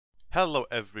Hello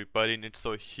everybody,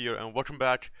 Nitso here and welcome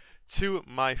back to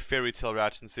my fairy tale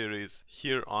reaction series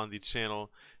here on the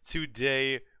channel.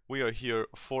 Today we are here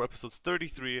for episodes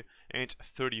 33 and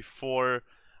 34.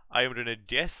 I am gonna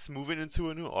guess moving into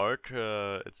a new arc.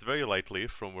 It's very likely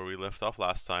from where we left off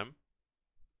last time.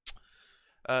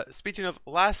 Speaking of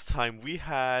last time, we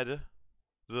had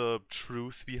the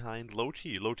truth behind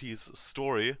Loki's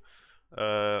story,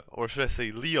 or should I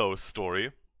say Leo's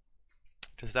story,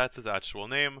 because that's his actual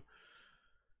name.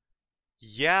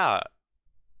 Yeah,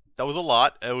 that was a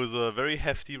lot. It was a very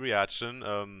hefty reaction.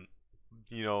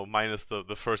 Minus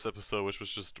the first episode, which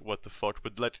was just what the fuck.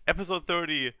 But like episode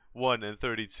 31 and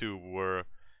 32 were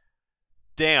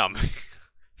damn,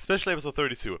 especially episode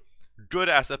 32, good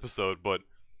ass episode. But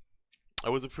it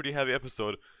was a pretty heavy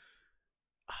episode.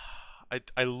 I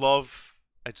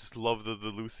just love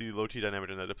the Lucy Loki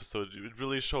dynamic in that episode. It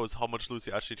really shows how much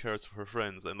Lucy actually cares for her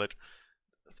friends, and like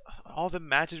all the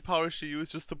magic powers she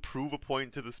used just to prove a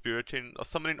point to the Spirit King,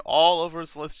 summoning all of her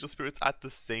celestial spirits at the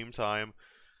same time.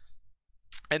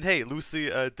 And hey, Lucy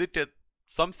did get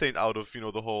something out of,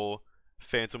 the whole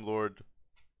Phantom Lord,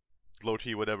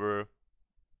 Loki, whatever,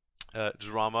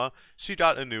 drama. She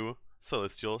got a new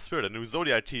celestial spirit, a new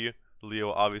Zodiac key,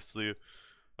 Leo, obviously.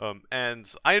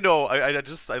 And I know,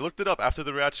 I looked it up after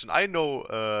the reaction. I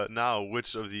know now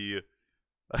which of the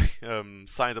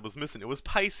sign that was missing. It was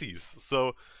Pisces.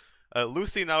 So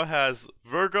Lucy now has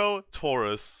Virgo,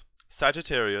 Taurus,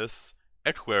 Sagittarius,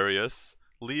 Aquarius,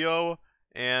 Leo,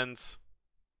 and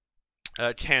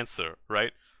Cancer,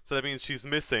 right? So that means she's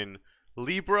missing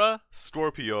Libra,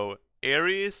 Scorpio,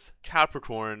 Aries,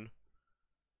 Capricorn,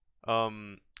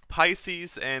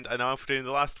 Pisces, and now I'm forgetting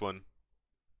the last one.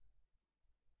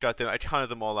 God damn, I counted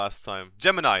them all last time.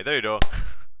 Gemini, there you go.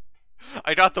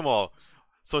 I got them all.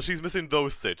 So she's missing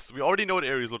those 6. We already know what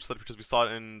Aries looks like because we saw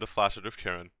it in the Flash of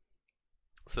Karen.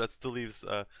 So that still leaves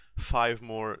 5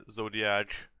 more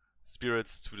Zodiac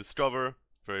spirits to discover.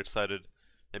 Very excited.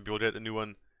 Maybe we'll get a new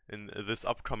one in this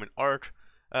upcoming arc.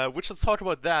 Which, let's talk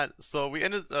about that. So we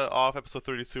ended off episode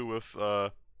 32 with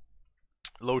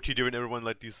Loki giving everyone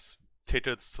like these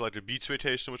tickets to like a beach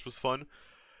vacation, which was fun.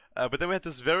 But then we had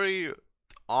this very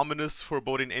ominous,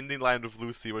 foreboding ending line of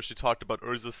Lucy where she talked about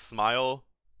Urza's smile,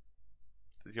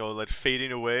 like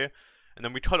fading away. And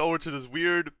then we cut over to this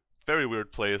weird, very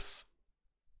weird place.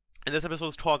 And this episode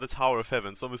is called the Tower of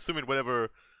Heaven, so I'm assuming whatever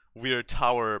weird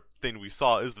tower thing we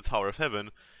saw is the Tower of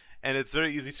Heaven. And it's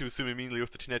very easy to assume immediately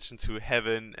with the connection to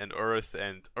heaven and earth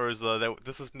and Urza that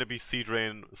this is going to be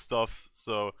Siegrain stuff.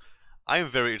 So I am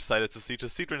very excited to see,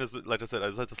 because Siegrain has been, like I said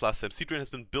this last time, Siegrain has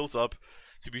been built up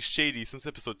to be shady since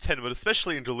episode 10, but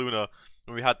especially in Deluna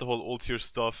when we had the whole old tier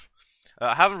stuff.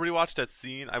 I haven't rewatched that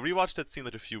scene. I rewatched that scene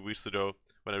like a few weeks ago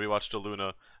when I rewatched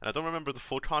Deluna, and I don't remember the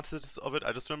full context of it.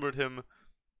 I just remembered him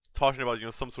talking about,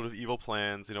 some sort of evil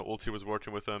plans, Ulti was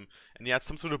working with him, and he had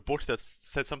some sort of book that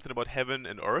said something about heaven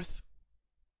and earth.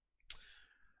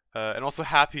 And also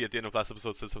Happy at the end of last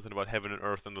episode said something about heaven and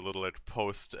earth in the little like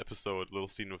post-episode little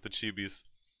scene with the chibis.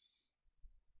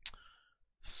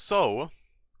 So,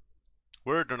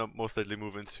 we're gonna most likely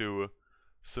move into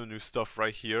some new stuff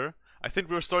right here. I think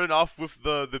we were starting off with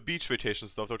the beach vacation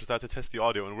stuff, though, just had to test the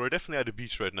audio, and we're definitely at a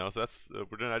beach right now. So that's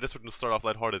I guess we're gonna start off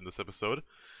lighthearted in this episode.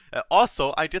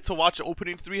 Also, I get to watch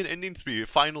opening 3 and ending 3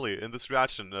 finally in this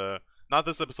reaction. Not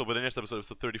this episode, but the next episode,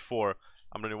 episode 34.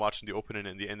 I'm gonna be watching the opening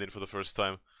and the ending for the first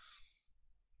time,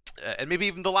 and maybe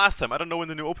even the last time. I don't know when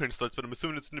the new opening starts, but I'm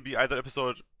assuming it's gonna be either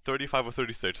episode 35 or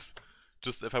 36.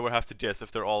 Just if I were to have to guess,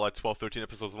 if they're all like 12, 13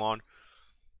 episodes long.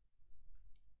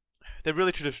 They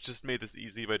really should have just made this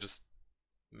easy by just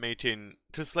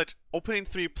like opening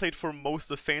 3 played for most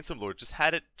of Phantom Lord. Just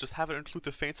have it include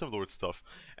the Phantom Lord stuff.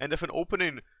 And if an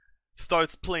opening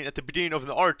starts playing at the beginning of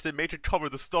the arc, then make it cover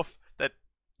the stuff that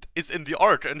is in the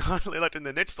arc and not like in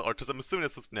the next arc, because I'm assuming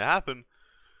that's what's gonna happen.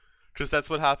 Because that's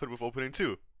what happened with opening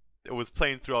 2. It was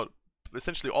playing throughout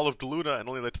essentially all of Deluna and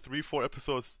only like 3-4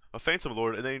 episodes of Phantom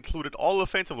Lord, and they included all of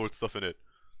Phantom Lord stuff in it.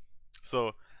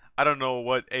 So I don't know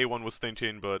what A1 was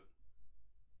thinking, but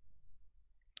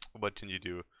what can you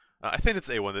do? I think it's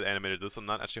A1 that animated this. I'm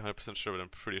not actually 100% sure, but I'm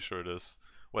pretty sure it is.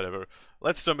 Whatever.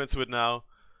 Let's jump into it now.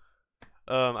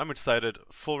 I'm excited.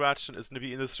 Full reaction is going to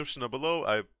be in the description down below.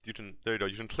 There you go.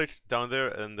 You can click down there,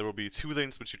 and there will be 2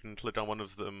 links, which you can click on one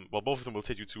of them. Well, both of them will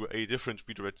take you to a different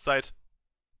redirect site,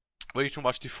 where you can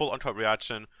watch the full uncut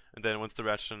reaction. And then once the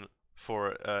reaction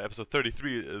for episode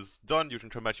 33 is done, you can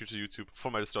come back here to YouTube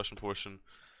for my discussion portion.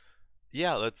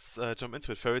 Yeah, let's jump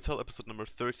into it. Fairy Tale episode number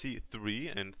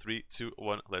 33 in 3, 2,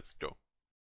 1, let's go.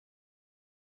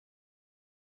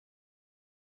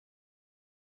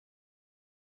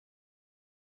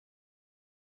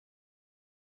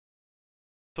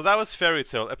 So that was Fairy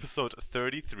Tale episode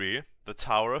 33, The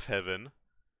Tower of Heaven.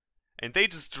 And they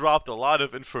just dropped a lot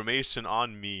of information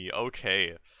on me.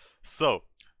 Okay. So,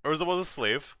 Urza was a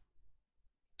slave.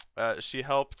 She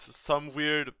helped some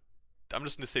weird, I'm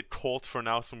just gonna say cult for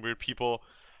now, some weird people,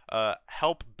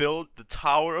 help build the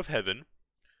Tower of Heaven.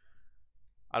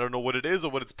 I don't know what it is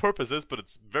or what its purpose is, but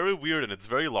it's very weird and it's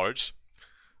very large.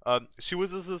 She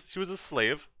was a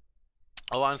slave,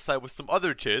 alongside with some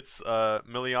other kids,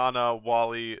 Miliana,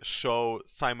 Wally, Sho,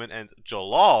 Simon, and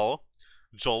Jellal.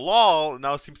 Jellal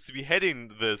now seems to be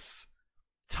heading this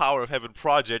Tower of Heaven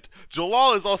project.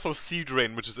 Jellal is also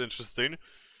Siegrain, which is interesting.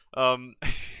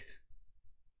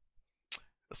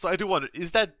 So I do wonder,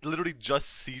 is that literally just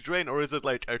Siegrain, or is it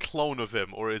like a clone of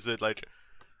him, or is it like,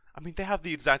 I mean, they have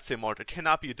the exact same art. It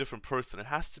cannot be a different person. It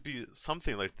has to be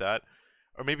something like that.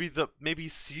 Or maybe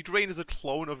Siegrain is a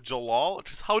clone of Jellal?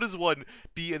 Just how does one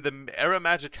be in the Era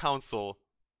Magic Council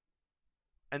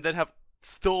and then have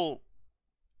still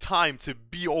time to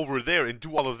be over there and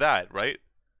do all of that, right?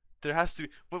 There has to be,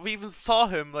 but we even saw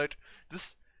him, like,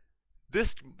 this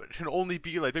can only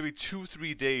be like maybe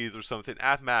 2-3 days or something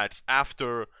at max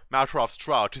after Maltrov's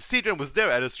trial. Because Siegrain was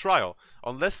there at his trial.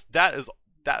 Unless that is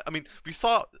that, I mean, we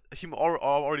saw him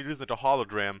already losing like a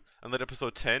hologram in that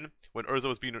episode 10 when Urza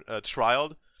was being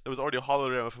trialed. There was already a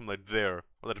hologram of him like there,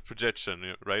 or like a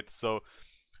projection, right? So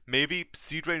maybe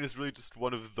Siegrain is really just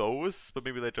one of those, but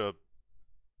maybe like a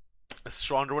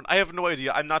stronger one. I have no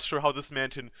idea. I'm not sure how this man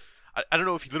can. I don't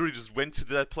know if he literally just went to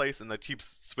that place and like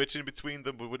keeps switching between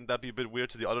them, but wouldn't that be a bit weird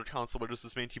to the other council? Where does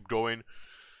this man keep going?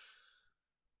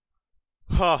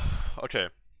 Huh. Okay.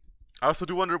 I also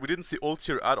do wonder, we didn't see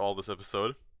Ultir at all this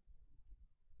episode.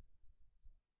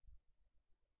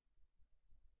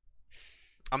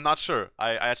 I'm not sure.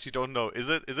 I actually don't know. Is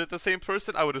it the same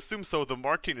person? I would assume so. The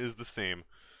marking is the same.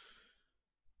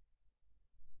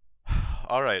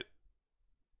 Alright.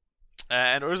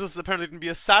 And Urza's apparently going to be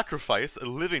a sacrifice, a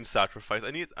living sacrifice.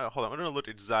 I need, hold on, I'm going to look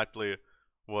exactly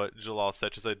what Jellal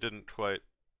said, because I didn't quite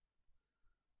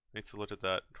need to look at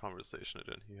that conversation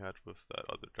he had with that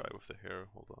other guy with the hair.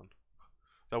 Hold on.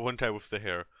 That one guy with the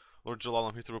hair. Lord Jellal,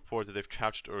 I'm here to report that they've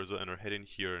captured Urza and are heading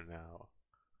here now.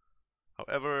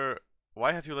 However,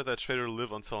 why have you let that traitor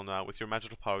live until now? With your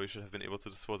magical power, you should have been able to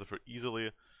dispose of her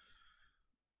easily.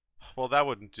 Well, that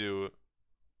wouldn't do.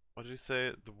 What did he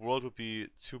say? The world would be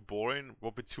too boring?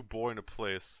 Would be too boring a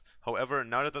place. However,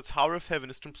 now that the Tower of Heaven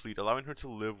is complete, allowing her to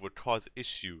live would cause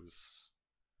issues.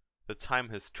 The time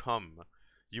has come.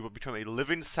 You will become a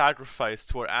living sacrifice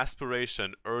to our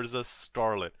aspiration, Urza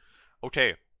Scarlet.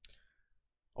 Okay.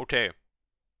 Okay.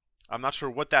 I'm not sure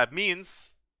what that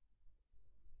means,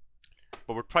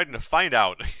 but we're trying to find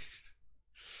out.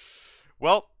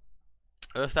 Well,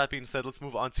 with that being said, let's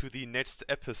move on to the next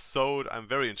episode. I'm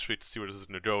very intrigued to see where this is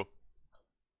going to go.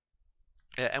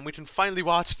 And we can finally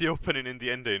watch the opening and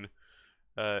the ending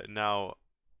now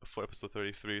for episode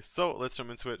 33. So let's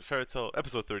jump into it. Fairy Tale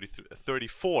episode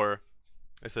 34.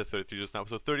 I said 33 just now.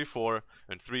 Episode 34.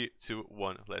 And 3, 2,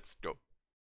 1. Let's go.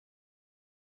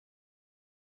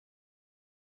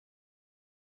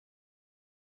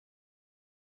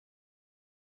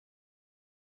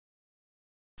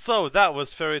 So that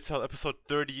was Fairy Tale episode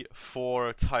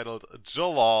 34, titled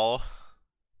Jellal.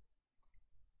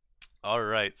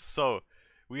 Alright, so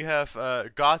we have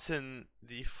gotten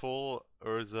the full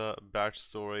Urza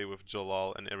backstory with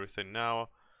Jellal and everything now,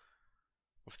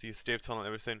 with the escape tunnel and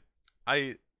everything.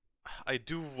 I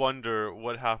do wonder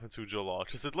what happened to Jellal,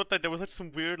 because it looked like there was like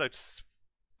some weird, like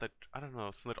I don't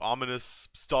know, some like ominous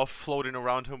stuff floating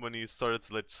around him when he started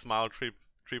to like smile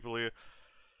creepily.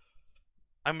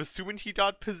 I'm assuming he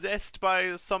got possessed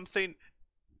by something.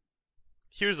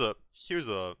 Here's an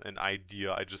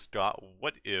idea I just got.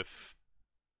 What if,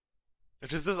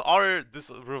 because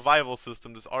this revival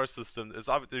system, this R system, is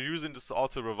they're using this all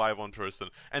to revive one person,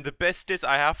 and the best diss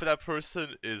I have for that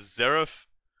person is Zeref.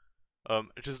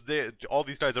 Because all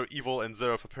these guys are evil, and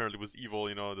Zeref apparently was evil.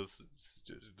 You know, this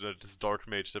dark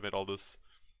mage that made all this.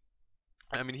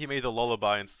 I mean, he made the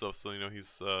lullaby and stuff, so you know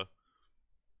he's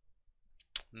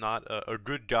not a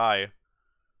good guy.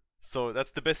 So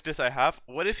that's the best diss I have.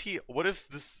 What if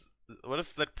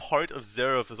that part of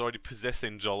Zeref is already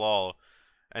possessing Jellal,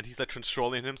 and he's like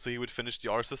controlling him, so he would finish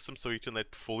the R system, so he can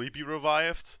like fully be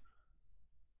revived,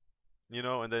 you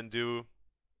know, and then do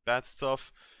bad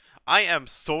stuff. I am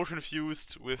so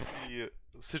confused with the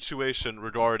situation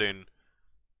regarding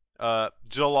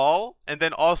Jellal, and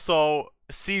then also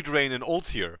Siegrain and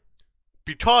Ultir,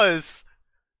 because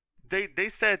they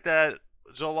said that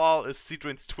Jellal is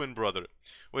Siegrain's twin brother,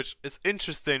 which is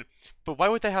interesting, but why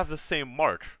would they have the same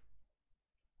mark?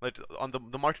 Like on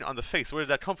the marking on the face, where did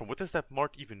that come from? What does that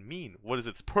mark even mean? What is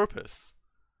its purpose?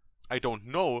 I don't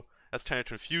know. That's kind of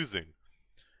confusing.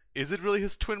 Is it really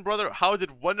his twin brother? How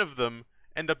did one of them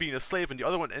end up being a slave and the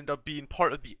other one end up being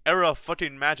part of the Era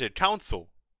fucking Magic Council?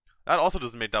 That also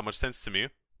doesn't make that much sense to me.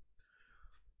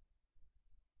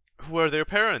 Who are their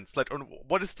parents? Like,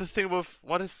 what is the thing with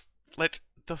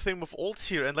the thing with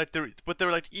Altair and like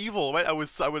they're like evil, right? I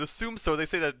would assume so. They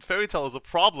say that fairy tale is a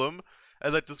problem,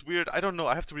 and like this weird. I don't know.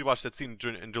 I have to rewatch that scene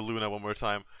in Luna one more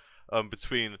time,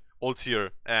 between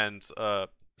Altair and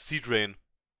Siegrain,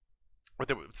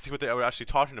 see what they were actually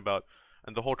talking about,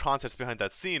 and the whole context behind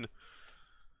that scene.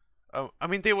 I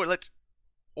mean, they were like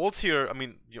Altair, I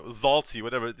mean, Zalti,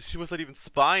 whatever. She was like even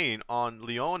spying on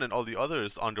Leon and all the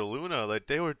others under Luna. Like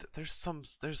there's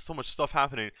so much stuff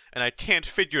happening, and I can't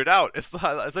figure it out. It's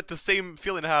like the same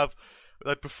feeling I have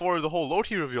like before the whole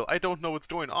Loti reveal. I don't know what's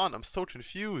going on. I'm so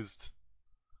confused.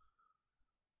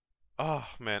 Oh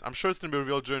man, I'm sure it's gonna be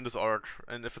revealed during this arc,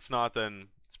 and if it's not, then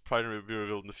it's probably gonna be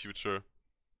revealed in the future.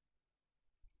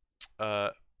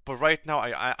 But right now,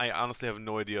 I honestly have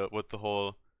no idea what the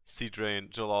whole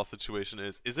Siegrain Jellal situation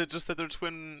is. Is it just that they're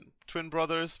twin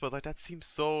brothers? But like that seems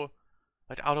so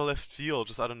like out of left field,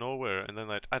 just out of nowhere. And then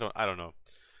like I don't know.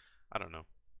 I don't know.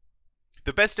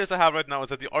 The best guess I have right now is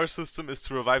that the R system is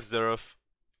to revive Zeref.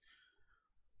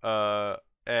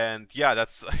 And yeah,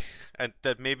 that's and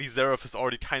that maybe Zeref is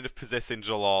already kind of possessing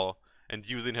Jellal and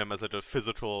using him as like a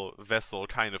physical vessel,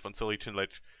 kind of, until he can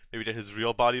like maybe get his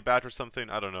real body back or something.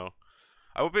 I don't know.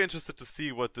 I would be interested to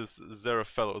see what this Zeref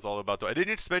fellow is all about, though. I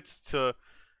didn't expect to,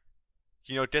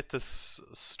 get this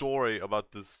story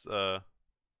about this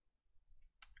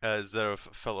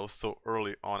Zeref fellow so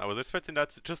early on. I was expecting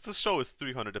that just this show is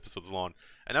 300 episodes long,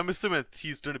 and I'm assuming that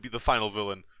he's going to be the final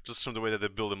villain, just from the way that they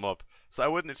build him up. So I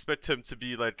wouldn't expect him to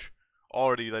be like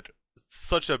already like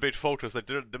such a big focus. Like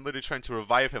they're literally trying to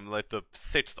revive him, like the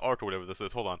 6th arc or whatever this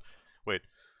is. Hold on, wait.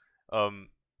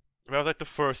 We have like the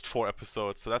first 4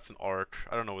 episodes, so that's an arc.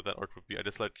 I don't know what that arc would be. I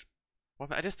just like, well,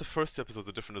 I guess the first 2 episodes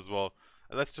are different as well.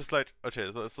 And that's just like, okay,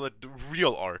 so like the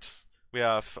real arcs. We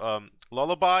have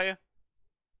Lullaby,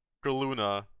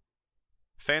 Luna,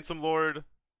 Phantom Lord,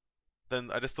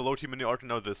 then I guess the Loki mini arc, and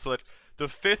now this. So like the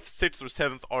 5th, 6th, or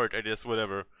 7th arc, I guess,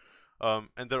 whatever.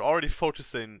 And they're already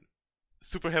focusing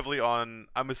super heavily on,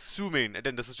 I'm assuming, and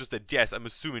then this is just a guess, I'm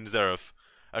assuming Zeref.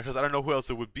 Because I don't know who else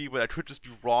it would be, but I could just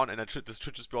be wrong, and this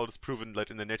could just be all disproven like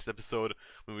in the next episode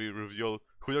when we reveal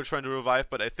who they're trying to revive.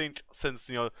 But I think since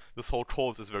this whole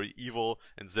cult is very evil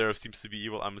and Zeref seems to be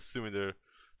evil, I'm assuming they're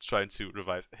trying to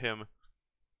revive him.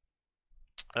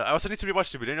 I also need to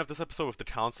rewatch the beginning of this episode with the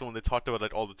council when they talked about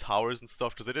like all the towers and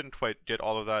stuff, because I didn't quite get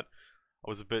all of that. I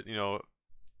was a bit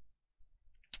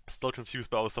still confused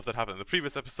by all the stuff that happened in the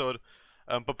previous episode.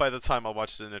 But by the time I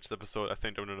watch the next episode, I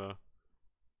think I'm gonna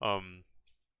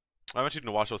I'm actually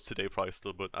gonna watch those today probably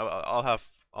still, but I'll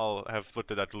have looked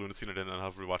at that Luna scene again and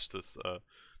I'll have rewatched this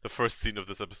the first scene of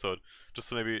this episode just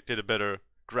to maybe get a better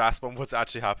grasp on what's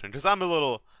actually happening, because I'm a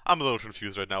little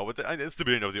confused right now. But it's the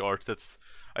beginning of the arc.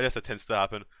 I guess that tends to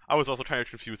happen. I was also kind of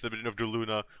confused at the beginning of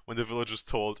Luna when the villagers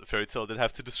told Fairy Tail they'd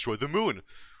have to destroy the moon.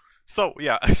 So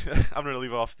yeah, I'm gonna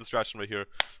leave off this distraction right here.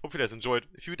 Hope you guys enjoyed.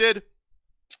 If you did,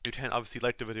 you can obviously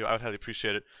like the video. I would highly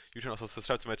appreciate it. You can also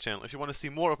subscribe to my channel if you want to see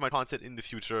more of my content in the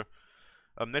future.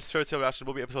 Next Fairy Tail reaction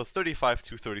will be episodes 35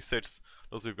 to 36.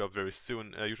 Those will be up very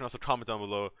soon. You can also comment down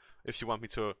below if you want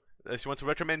to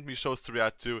recommend me shows to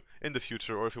react to in the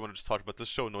future, or if you want to just talk about this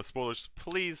show, no spoilers,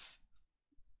 please.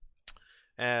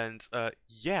 And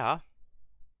yeah,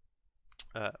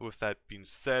 with that being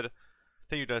said,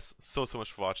 thank you guys so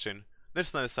much for watching.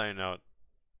 This is signing out.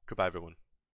 Goodbye, everyone.